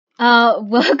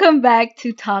Welcome back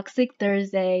to Toxic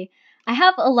Thursday. I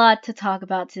have a lot to talk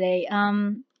about today.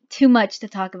 Too much to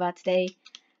talk about today.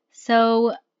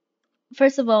 So,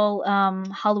 first of all,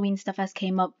 Halloween stuff has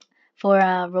came up for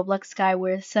Roblox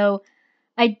skywars. So,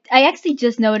 I actually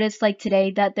just noticed like today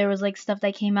that there was like stuff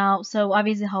that came out. So,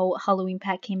 obviously, Halloween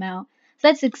pack came out. So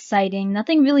that's exciting.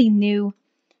 Nothing really new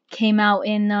came out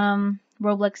in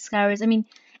Roblox skywars. I mean,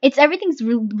 it's everything's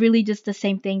really just the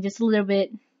same thing, just a little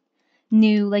bit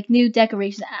new, like new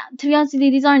decorations. To be honest with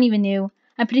you, these aren't even new.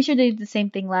 I'm pretty sure they did the same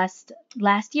thing last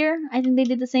year. I think they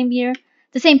did the same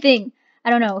thing. I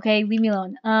don't know. Okay, leave me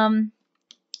alone.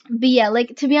 But yeah,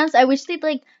 like to be honest, I wish they'd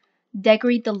like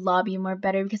decorate the lobby more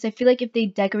better because I feel like if they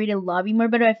decorated the lobby more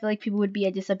better, I feel like people would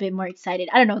be just a bit more excited.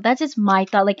 I don't know. That's just my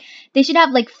thought. Like they should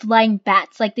have like flying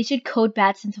bats. Like they should code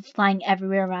bats into flying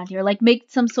everywhere around here. Like make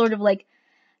some sort of like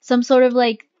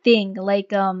thing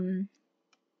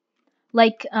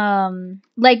like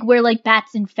where like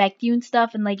bats infect you and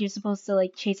stuff and like you're supposed to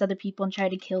like chase other people and try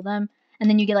to kill them and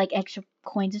then you get like extra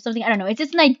coins or something. I don't know, it's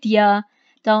just an idea.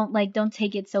 Don't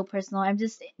take it so personal. I'm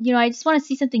just, I just want to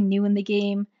see something new in the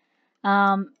game.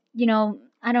 I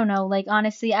don't know, like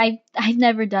honestly, I've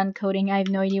never done coding. I have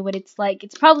no idea what it's like.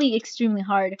 It's probably extremely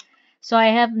hard, so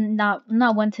I'm not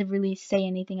one to really say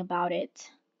anything about it.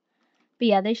 But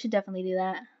yeah, they should definitely do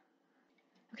that.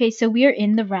 Okay, so we are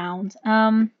in the round.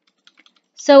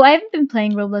 So I haven't been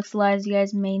playing Roblox a lot, as you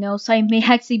guys may know, so I may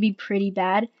actually be pretty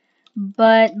bad.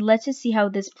 But let's just see how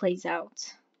this plays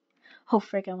out. Oh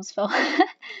frick, I almost fell.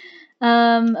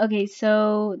 Okay,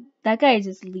 so that guy is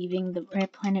just leaving the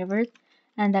planet Earth,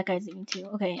 and that guy's leaving too.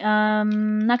 Okay,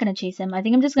 not gonna chase him. I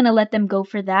think I'm just gonna let them go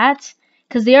for that,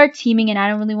 because they are teaming and I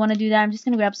don't really want to do that. I'm just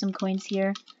gonna grab some coins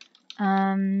here.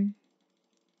 No,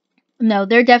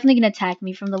 they're definitely gonna attack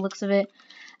me from the looks of it.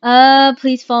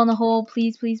 Please fall in the hole.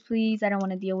 Please, please, please. I don't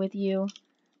want to deal with you.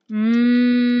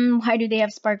 Why do they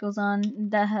have sparkles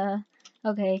on?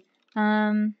 Okay.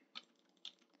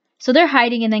 So they're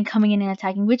hiding and then coming in and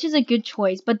attacking, which is a good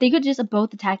choice, but they could just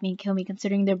both attack me and kill me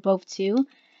considering they're both two.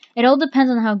 It all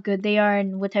depends on how good they are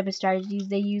and what type of strategies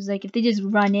they use. Like, if they just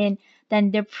run in,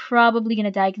 then they're probably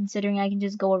gonna die considering I can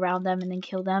just go around them and then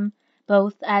kill them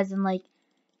both, as in, like,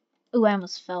 ooh, I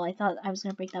almost fell. I thought I was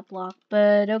gonna break that block,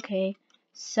 but okay.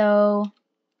 So,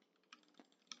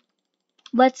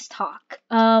 let's talk.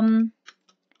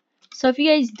 So if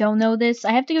you guys don't know this,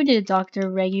 I have to go to the doctor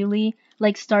regularly,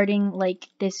 like starting like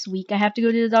this week. I have to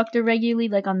go to the doctor regularly,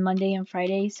 like on Monday and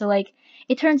Friday. So like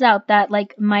it turns out that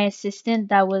like my assistant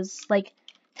that was like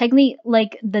technically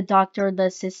like the doctor, the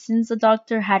assistant's the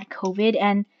doctor had COVID,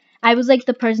 and I was like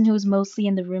the person who was mostly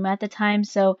in the room at the time,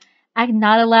 so I'm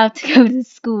not allowed to go to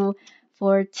school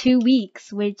for 2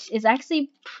 weeks, which is actually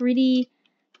pretty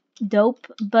dope,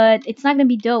 but it's not gonna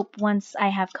be dope once I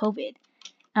have COVID.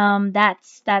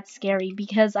 That's scary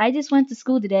because I just went to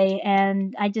school today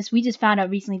and we just found out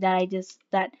recently that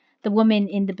that the woman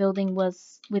in the building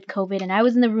was with COVID and I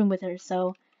was in the room with her.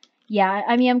 So yeah,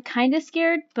 I mean I'm kind of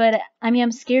scared, but I mean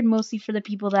I'm scared mostly for the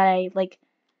people that I like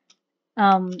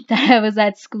that I was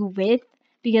at school with,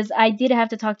 because I did have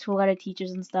to talk to a lot of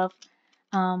teachers and stuff.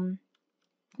 Um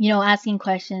asking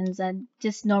questions and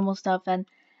just normal stuff. And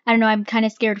I don't know, I'm kind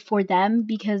of scared for them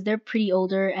because they're pretty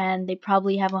older and they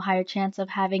probably have a higher chance of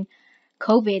having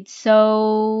COVID.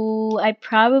 So I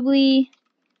probably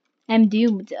am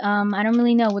doomed. I don't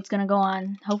really know what's gonna go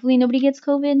on. Hopefully nobody gets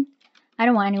COVID. I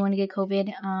don't want anyone to get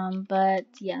COVID. But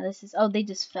yeah, this is, oh, they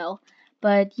just fell.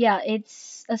 But yeah,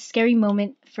 it's a scary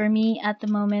moment for me at the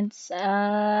moment.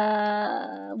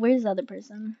 Where's the other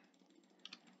person?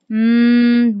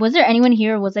 Was there anyone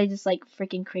here or was I just like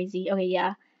freaking crazy? Okay,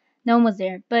 yeah. No one was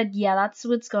there. But yeah, that's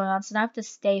what's going on. So now I have to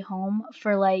stay home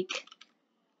for like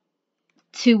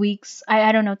 2 weeks.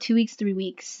 I don't know, 2 weeks, 3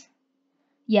 weeks.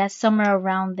 Yeah, somewhere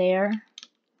around there.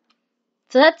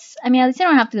 So that's, I mean, at least I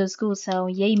don't have to go to school, so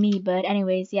yay me. But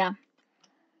anyways, yeah.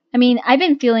 I mean, I've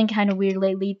been feeling kind of weird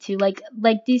lately too. Like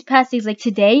these past days, like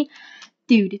today,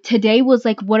 dude, today was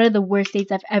like one of the worst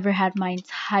days I've ever had my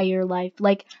entire life.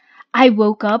 Like, I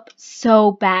woke up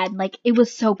so bad. Like, it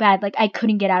was so bad. Like, I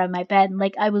couldn't get out of my bed.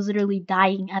 Like, I was literally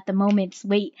dying at the moment's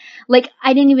wait. Like,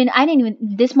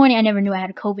 this morning I never knew I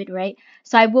had COVID, right?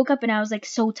 So I woke up and I was like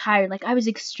so tired. Like, I was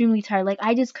extremely tired. Like,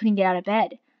 I just couldn't get out of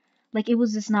bed. Like, it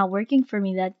was just not working for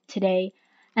me that today.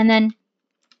 And then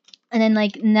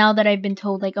like now that I've been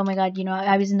told like, oh my god,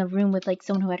 I was in the room with like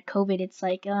someone who had COVID, it's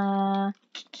like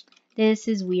this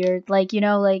is weird. Like, what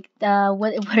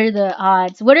are the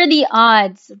odds? What are the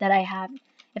odds that I have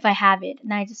if I have it?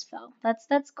 And I just fell.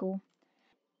 That's cool.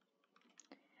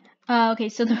 Okay,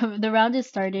 so the round just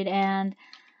started, and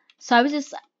so I was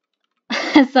just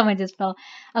Someone just fell.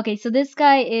 Okay, so this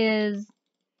guy is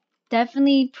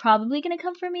definitely probably gonna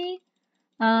come for me.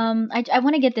 I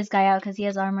want to get this guy out because he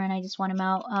has armor and I just want him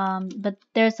out. But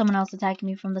there's someone else attacking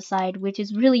me from the side, which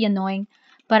is really annoying.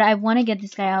 But I want to get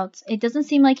this guy out. It doesn't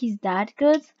seem like he's that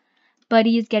good, but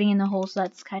he's getting in the hole, so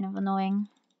that's kind of annoying.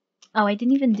 Oh, I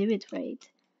didn't even do it right.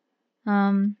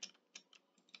 Oh,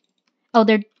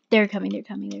 they're coming. They're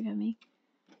coming. They're coming.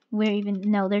 Where even?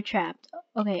 No, they're trapped.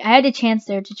 Okay, I had a chance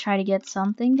there to try to get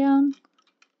something down.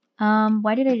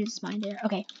 Why did I just mine there?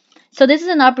 Okay. So this is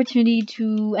an opportunity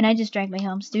to, and I just drank my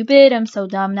home. Stupid. I'm so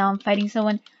dumb. Now I'm fighting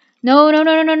someone. No, no,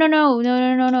 no, no, no, no, no,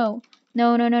 no, no, no.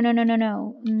 No, no, no, no, no, no,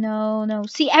 no. No, no.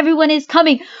 See, everyone is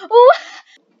coming. Ooh.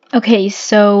 Okay,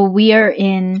 so we are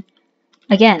in,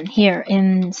 again, here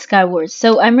in Skywars.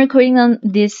 So I'm recording on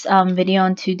this video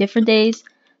on 2 different days.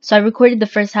 So I recorded the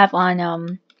first half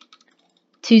on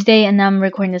Tuesday, and I'm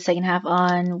recording the second half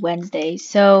on Wednesday.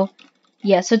 So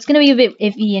yeah, so it's gonna be a bit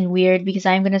iffy and weird because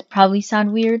I'm gonna probably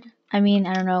sound weird. I mean,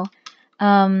 I don't know.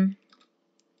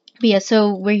 But yeah,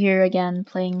 so we're here again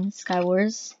playing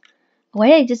Skywars. Why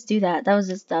did I just do that? That was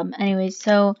just dumb. Anyways,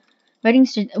 so writing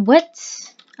what?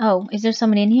 Oh, is there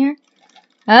someone in here?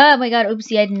 Oh my god,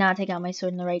 oopsie, I did not take out my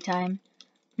sword in the right time.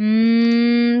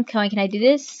 Come on, can I do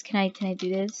this? Can I do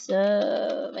this?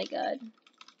 Oh my god.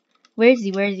 Where is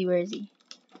he? Where is he? Where is he?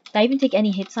 Did I even take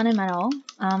any hits on him at all?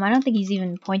 I don't think he's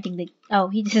even pointing the. Oh,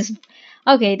 he just.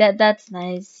 Okay, that's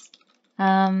nice.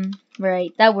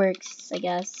 Right, that works, I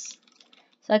guess.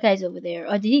 So that guy's over there.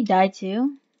 Oh, did he die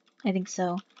too? I think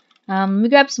so. Let me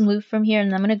grab some loot from here,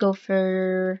 and I'm gonna go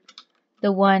for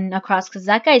the one across, because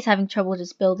that guy's having trouble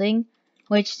just building,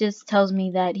 which just tells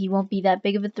me that he won't be that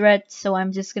big of a threat. So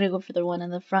I'm just gonna go for the one in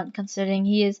the front, considering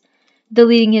he is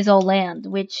deleting his whole land,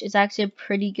 which is actually a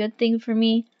pretty good thing for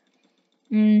me.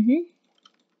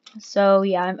 So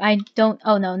yeah, I don't.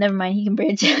 Oh no, never mind. He can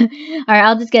bridge. All right,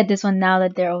 I'll just get this one now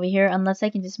that they're over here. Unless I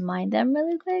can just mine them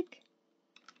really quick,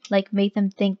 like make them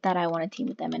think that I want to team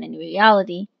with them. And in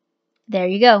reality, there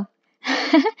you go.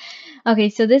 Okay,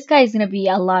 so this guy is gonna be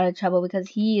a lot of trouble because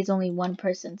he is only one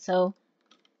person. So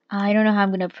I don't know how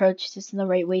I'm gonna approach this in the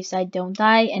right way so I don't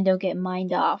die and don't get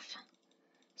mined off.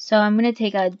 So I'm gonna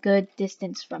take a good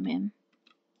distance from him,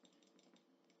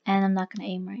 and I'm not gonna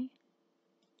aim right.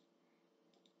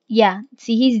 Yeah,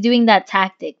 see, he's doing that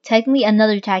tactic. Technically,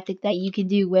 another tactic that you can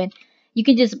do when you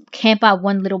can just camp out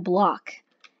one little block,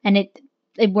 and it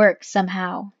works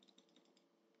somehow.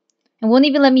 And won't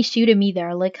even let me shoot him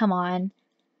either. Like, come on.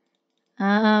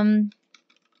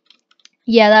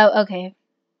 Yeah, that okay.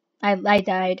 I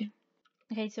died.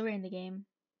 Okay, so we're in the game.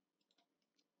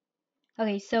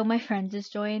 Okay, so my friend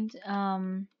just joined.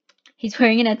 He's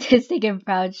wearing an artistic and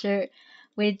proud shirt,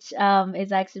 which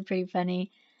is actually pretty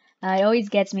funny. It always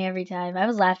gets me every time. I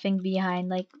was laughing behind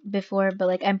like before, but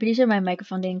like I'm pretty sure my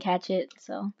microphone didn't catch it.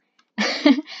 So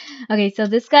okay, so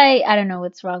this guy, I don't know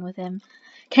what's wrong with him.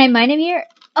 Can I mine him here?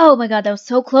 Oh my god, that was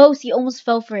so close. He almost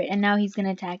fell for it, and now he's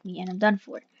gonna attack me, and I'm done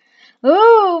for.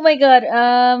 Oh my god.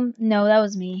 No, that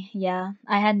was me. Yeah,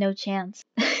 I had no chance.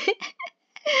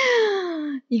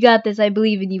 You got this. I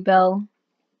believe in you, Belle.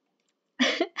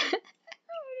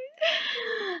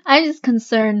 I'm just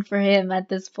concerned for him at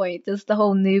this point. Just the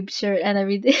whole noob shirt and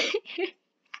everything.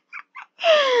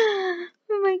 Oh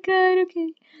my god, okay.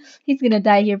 He's gonna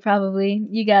die here probably.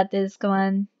 You got this, come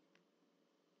on.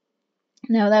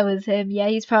 No, that was him. Yeah,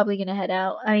 he's probably gonna head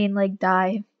out. I mean, like,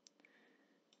 die.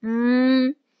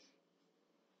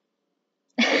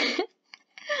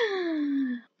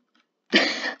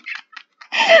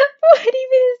 What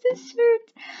even is this shirt?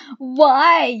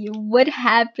 Why? What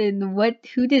happened?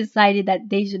 Who decided that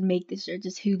they should make this shirt?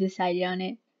 Just who decided on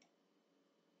it?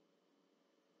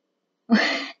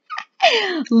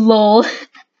 Lol.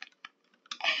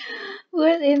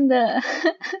 What in the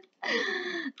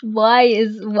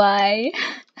why?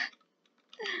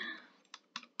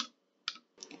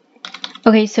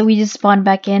 Okay, so we just spawned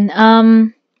back in.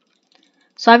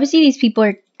 So obviously these people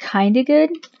are kind of good.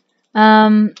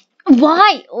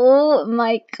 Why? Oh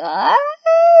my god.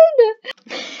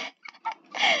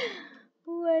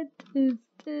 What is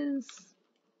this?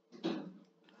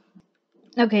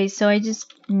 Okay, so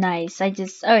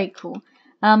alright, cool.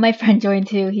 My friend joined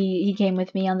too. He came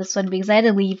with me on this one because I had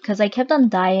to leave because I kept on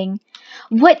dying.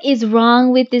 What is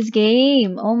wrong with this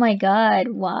game? Oh my god,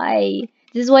 why?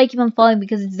 This is why I keep on falling,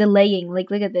 because it's delaying.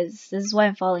 Like, look at this. This is why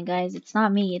I'm falling, guys. It's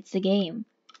not me, it's the game.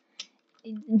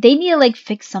 They need to, like,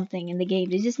 fix something in the game.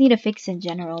 They just need a fix in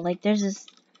general. Like, there's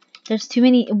too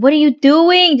many. What are you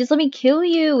doing? Just let me kill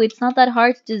you. It's not that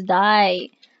hard to just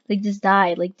die. Like, just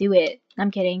die. Like, do it.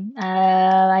 I'm kidding.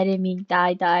 I didn't mean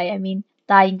die. I mean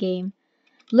die in game.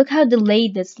 Look how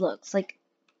delayed this looks. Like,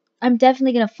 I'm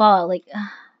definitely gonna fall. Like,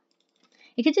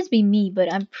 it could just be me,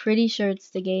 but I'm pretty sure it's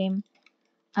the game.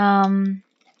 I'm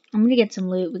gonna get some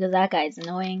loot because that guy's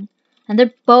annoying. And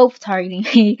they're both targeting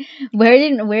me.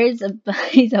 Where's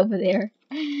he's over there.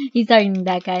 He's targeting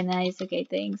that guy. Nice. Okay,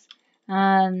 thanks.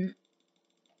 Um,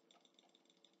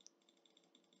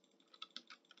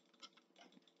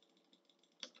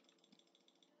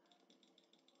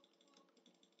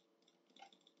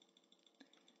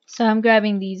 so I'm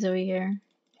grabbing these over here.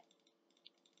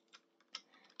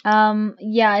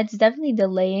 Yeah, it's definitely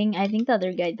delaying. I think the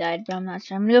other guy died, but I'm not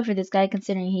sure. I'm gonna go for this guy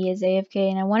considering he is AFK,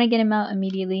 and I want to get him out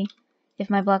immediately if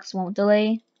my blocks won't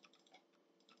delay.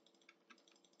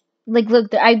 Like,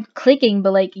 look, I'm clicking,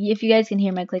 but like, if you guys can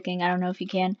hear my clicking, I don't know if you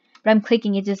can, but I'm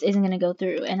clicking, it just isn't gonna go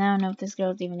through, and I don't know if this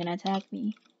girl's even gonna attack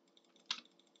me.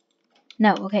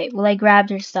 No, okay, well, I grabbed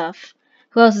her stuff.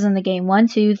 Who else is in the game? 1,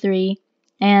 2, 3,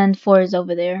 and 4 is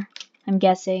over there. I'm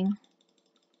guessing.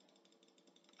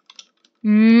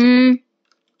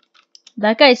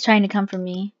 That guy's trying to come for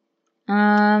me.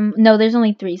 No, there's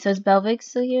only 3, so is belvoc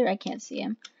still here? I can't see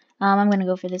him. I'm gonna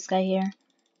go for this guy here.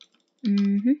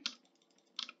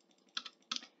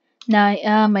 Now,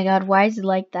 oh my god, why is it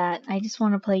like that? I just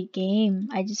want to play game.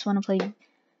 I just want to play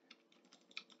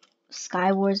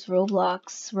Skywars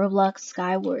Roblox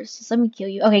skywars. Just let me kill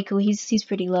you. Okay, cool. He's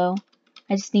pretty low.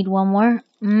 I just need one more.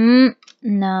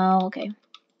 No. Okay.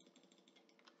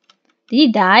 Did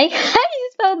he die? He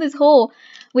just fell in this hole.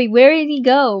 Wait, where did he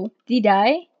go? Did he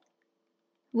die?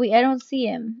 Wait, I don't see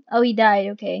him. Oh, he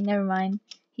died. Okay, never mind.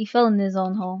 He fell in his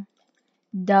own hole.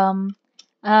 Dumb.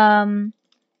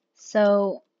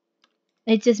 So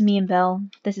it's just me and Belle.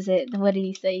 This is it. What did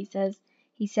he say?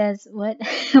 He says what?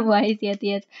 Why is he at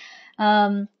the end?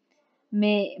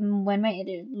 When my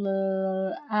edit,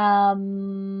 I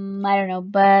don't know,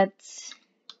 but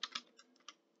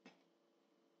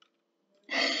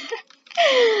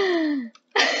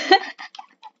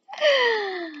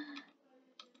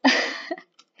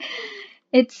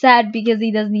it's sad because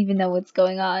he doesn't even know what's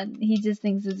going on. He just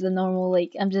thinks it's a normal,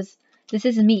 like, this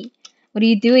isn't me. What are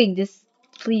you doing?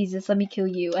 Please, just let me kill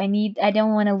you. I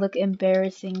don't want to look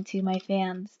embarrassing to my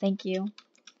fans. Thank you.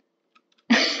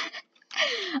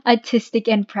 Artistic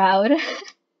and proud.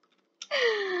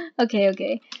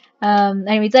 Okay.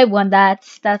 Anyways, I won that.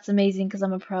 That's amazing because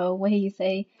I'm a pro. What did he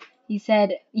say? He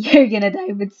said, you're gonna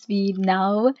die with speed.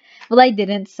 No. Well, I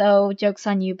didn't, so joke's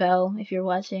on you, Belle, if you're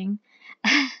watching.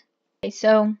 Okay,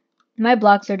 so my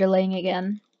blocks are delaying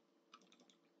again.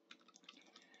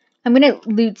 I'm gonna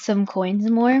loot some coins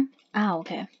more. Oh,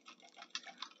 okay.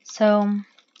 So,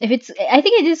 if it's, I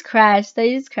think I just crashed. Did I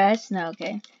just crash? No,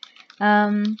 okay.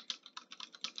 Anyways,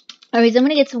 I'm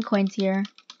gonna get some coins here.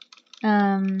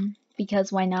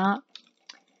 Because why not?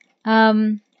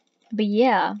 But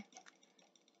yeah.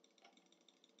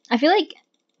 I feel like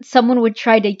someone would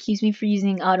try to accuse me for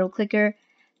using auto clicker,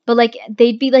 but like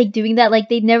they'd be like doing that, like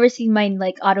they'd never seen my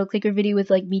like auto clicker video with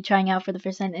like me trying out for the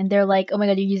first time, and they're like, oh my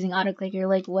god, you're using auto clicker.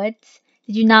 Like, what?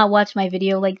 Did you not watch my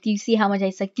video? Like, do you see how much I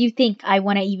suck? Do you think I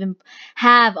want to even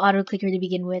have auto clicker to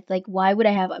begin with? Like, why would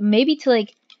I have, maybe to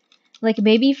like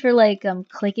maybe for like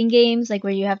clicking games, like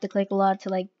where you have to click a lot to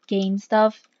like gain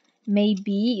stuff,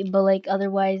 maybe, but like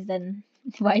otherwise, then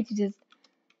why'd you just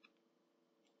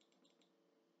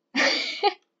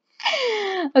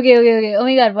okay. Oh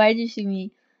my god, why did you shoot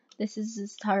me? This is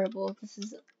just horrible. This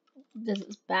is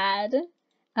bad.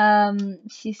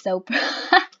 She's so pro.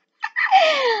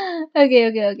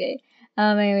 Okay.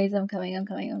 Anyways, I'm coming.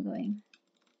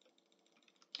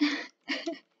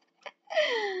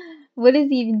 What is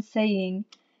he even saying?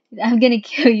 I'm gonna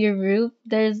kill your roof.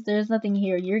 There's nothing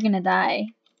here. You're gonna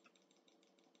die.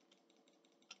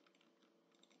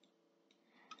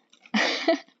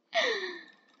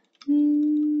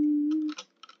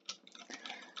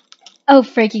 Oh,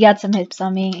 frick, he got some hits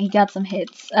on me. He got some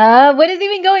hits. What is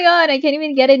even going on? I can't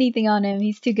even get anything on him.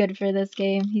 He's too good for this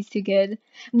game. He's too good.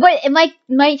 What?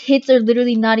 My hits are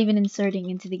literally not even inserting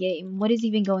into the game. What is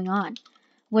even going on?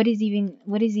 What is even,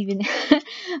 where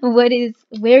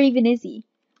even is he?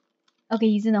 Okay,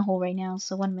 he's in a hole right now,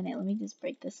 so 1 minute. Let me just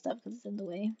break this stuff because it's in the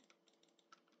way.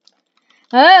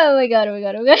 Oh my god.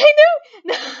 No!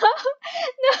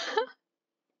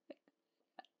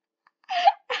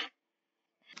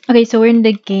 Okay, so we're in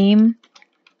the game.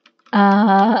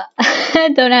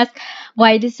 Don't ask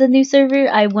why this is a new server.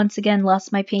 I once again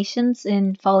lost my patience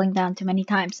in falling down too many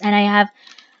times, and I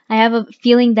have a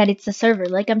feeling that it's the server.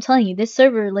 Like I'm telling you, this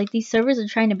server, like these servers are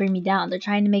trying to bring me down. They're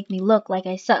trying to make me look like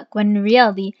I suck. When in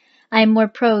reality, I'm more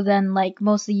pro than like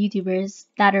most of the YouTubers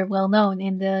that are well known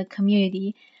in the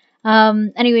community.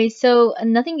 Anyway, so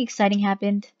nothing exciting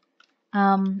happened.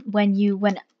 When you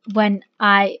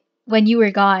when you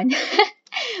were gone.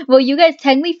 Well, you guys,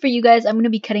 technically for you guys, I'm gonna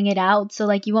be cutting it out, so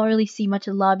like you won't really see much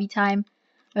of lobby time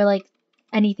or like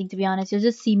anything, to be honest. You'll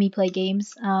just see me play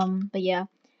games. But yeah.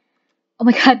 Oh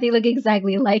my god, they look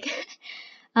exactly alike.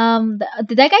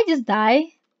 Did that guy just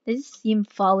die? Did I just see him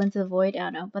fall into the void? I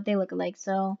don't know, but they look alike,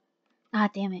 so ah,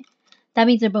 damn it. That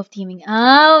means they're both teaming.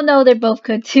 Oh no, they're both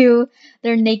good too.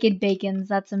 They're naked bacons.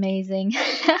 That's amazing.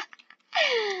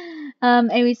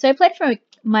 Anyway, so I played for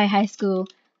my high school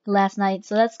last night,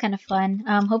 so that's kind of fun.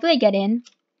 Hopefully I get in.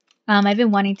 I've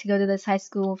been wanting to go to this high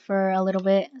school for a little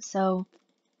bit, so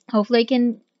hopefully I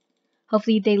can.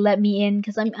 Hopefully they let me in,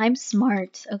 because I'm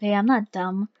smart. Okay, I'm not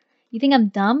dumb. You think I'm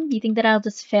dumb? You think that I'll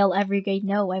just fail every grade?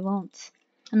 No, I won't.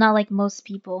 I'm not like most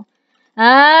people.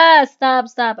 Ah, stop,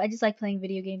 stop. I just like playing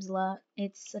video games a lot.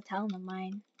 It's a talent of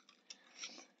mine.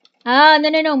 Ah, no,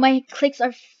 no, no. My clicks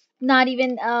are not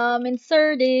even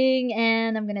inserting,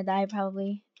 and I'm gonna die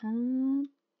probably.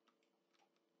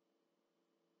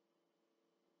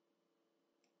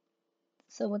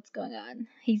 So what's going on?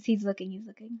 He's looking. He's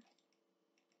looking.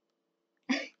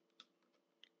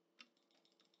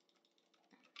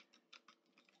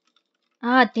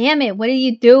 Ah, damn it. What are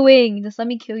you doing? Just let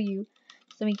me kill you.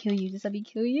 Just let me kill you. Just let me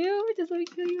kill you. Just let me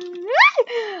kill you.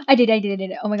 I did. I did. I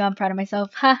did. Oh my god, I'm proud of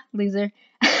myself. Ha, loser.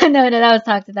 No, no, that was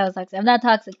toxic. That was toxic. I'm not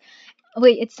toxic.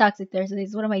 Wait, it's toxic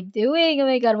Thursdays. What am I doing? Oh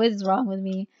my god, what is wrong with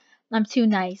me? I'm too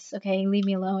nice. Okay, leave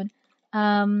me alone.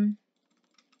 Um,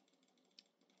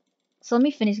 so let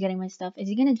me finish getting my stuff. Is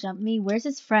he gonna jump me? Where's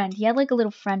his friend? He had like a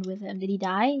little friend with him. Did he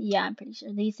die? Yeah, I'm pretty sure.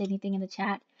 Did he say anything in the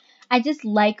chat? I just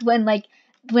like when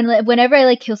whenever I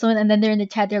like kill someone and then they're in the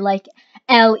chat, they're like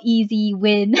L easy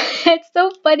win. It's so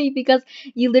funny because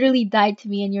you literally died to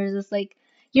me and you're just like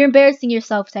you're embarrassing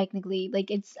yourself technically.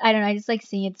 Like it's I don't know, I just like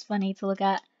seeing it's funny to look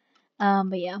at.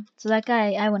 But yeah. So that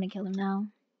guy, I want to kill him now.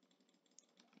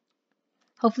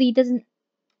 Hopefully he doesn't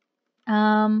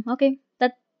okay.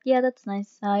 Yeah, that's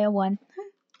nice. I won.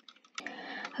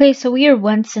 Okay, so we are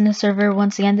once in the server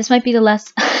once again. This might be the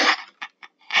last.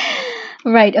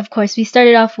 Right, of course. We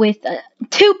started off with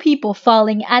two people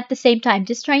falling at the same time,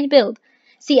 just trying to build.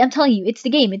 See, I'm telling you, it's the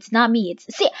game. It's not me.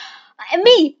 It's see,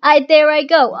 me. There I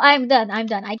go. I'm done. I'm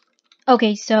done.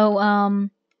 Okay, so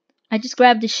I just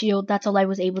grabbed the shield. That's all I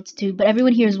was able to do. But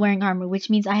everyone here is wearing armor, which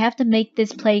means I have to make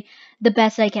this play the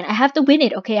best I can. I have to win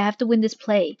it. Okay, I have to win this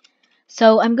play.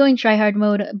 So I'm going try hard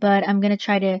mode, but I'm gonna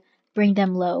try to bring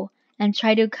them low and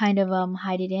try to kind of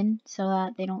hide it in so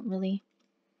that they don't really.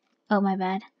 Oh my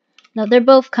bad. No, they're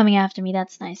both coming after me.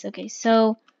 That's nice. Okay,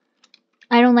 so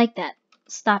I don't like that.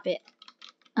 Stop it.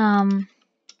 Okay,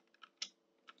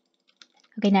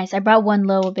 nice. I brought one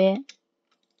low a bit.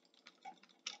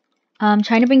 I'm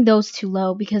trying to bring those two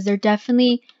low because they're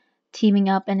definitely teaming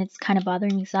up and it's kind of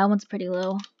bothering me. So that one's pretty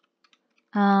low.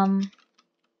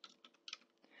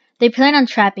 They plan on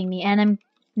trapping me and I'm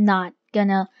not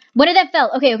gonna. One of them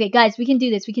fell. Okay, okay, guys, we can do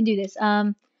this. We can do this.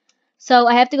 So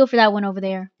I have to go for that one over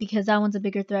there because that one's a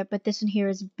bigger threat, but this one here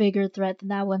is a bigger threat than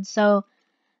that one. So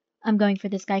I'm going for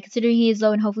this guy, considering he is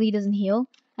low and hopefully he doesn't heal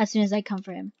as soon as I come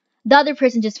for him. The other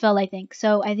person just fell, I think.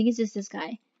 So I think it's just this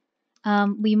guy.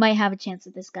 We might have a chance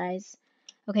at this, guys.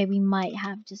 Okay, we might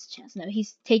have just a chance. No,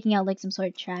 he's taking out like some sort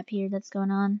of trap here that's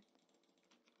going on.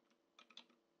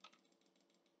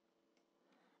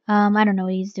 I don't know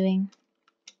what he's doing.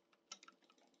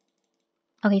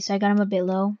 Okay, so I got him a bit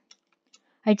low.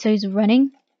 Alright, so he's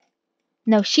running.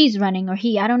 No, she's running, or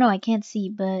he. I don't know, I can't see,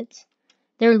 but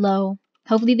they're low.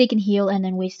 Hopefully they can heal, and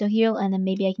then we still heal, and then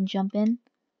maybe I can jump in.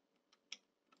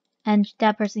 And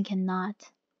that person cannot.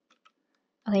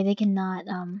 Okay, they cannot,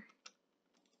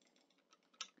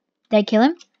 Did I kill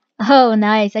him? Oh,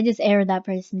 nice. I just aired that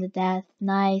person to death.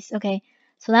 Nice. Okay,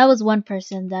 so that was one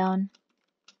person down.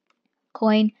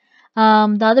 Coin.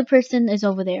 The other person is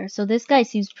over there. So this guy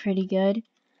seems pretty good.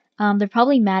 They're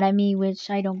probably mad at me, which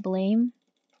I don't blame.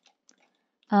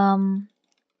 And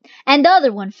the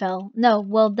other one fell. No,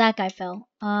 well, that guy fell.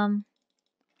 I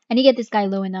need to get this guy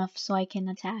low enough so I can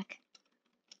attack.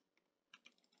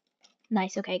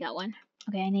 Nice. Okay, I got one.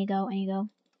 Okay, I need to go. I need to go.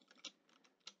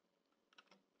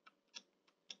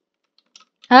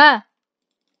 Ah!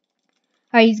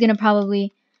 Alright, he's gonna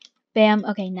probably... Bam.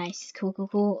 Okay, nice. Cool, cool,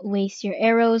 cool. Waste your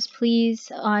arrows,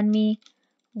 please, on me.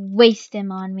 Waste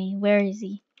them on me. Where is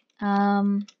he?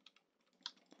 Alright,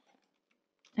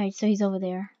 so he's over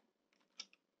there.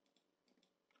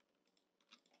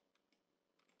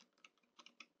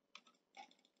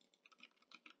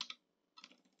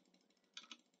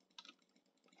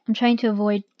 I'm trying to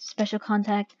avoid special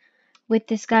contact with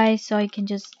this guy so I can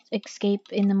just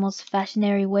escape in the most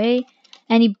fashionary way.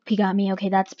 And he got me. Okay,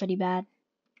 that's pretty bad.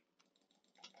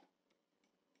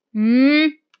 Oh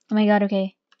my god,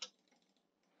 okay.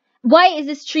 Why is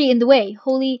this tree in the way?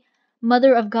 Holy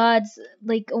Mother of Gods,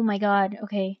 like, oh my god,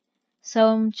 okay. So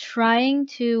I'm trying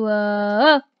to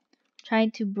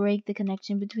break the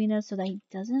connection between us so that he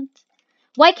doesn't.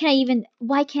 Why can't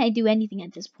I do anything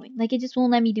at this point? Like, it just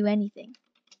won't let me do anything.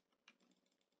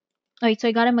 Alright, so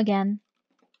I got him again.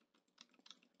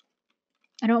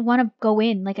 I don't want to go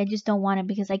in, like, I just don't want it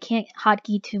because I can't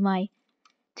hotkey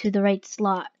to the right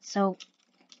slot. So,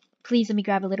 please let me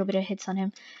grab a little bit of hits on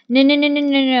him. No, no, no, no,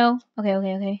 no, no. Okay,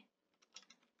 okay, okay.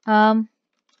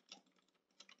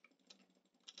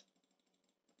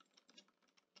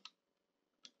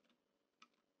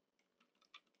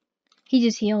 He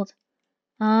just healed.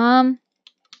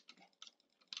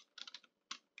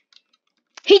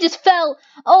 He just fell!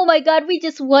 Oh my god, we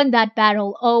just won that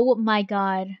battle. Oh my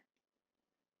god.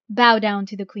 Bow down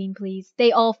to the queen, please.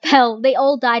 They all fell. They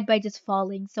all died by just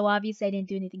falling. So obviously I didn't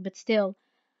do anything, but still,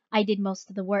 I did most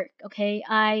of the work, okay?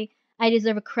 I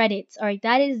deserve a credit. Alright,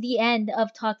 that is the end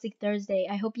of Toxic Thursday.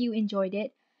 I hope you enjoyed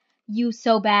it. You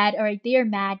so bad. Alright, they are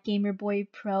mad, Gamer Boy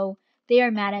Pro. They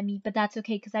are mad at me, but that's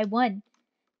okay, because I won.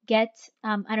 I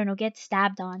don't know, get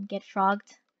stabbed on, get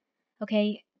frogged.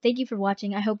 Okay, thank you for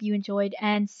watching. I hope you enjoyed,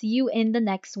 and see you in the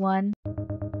next one.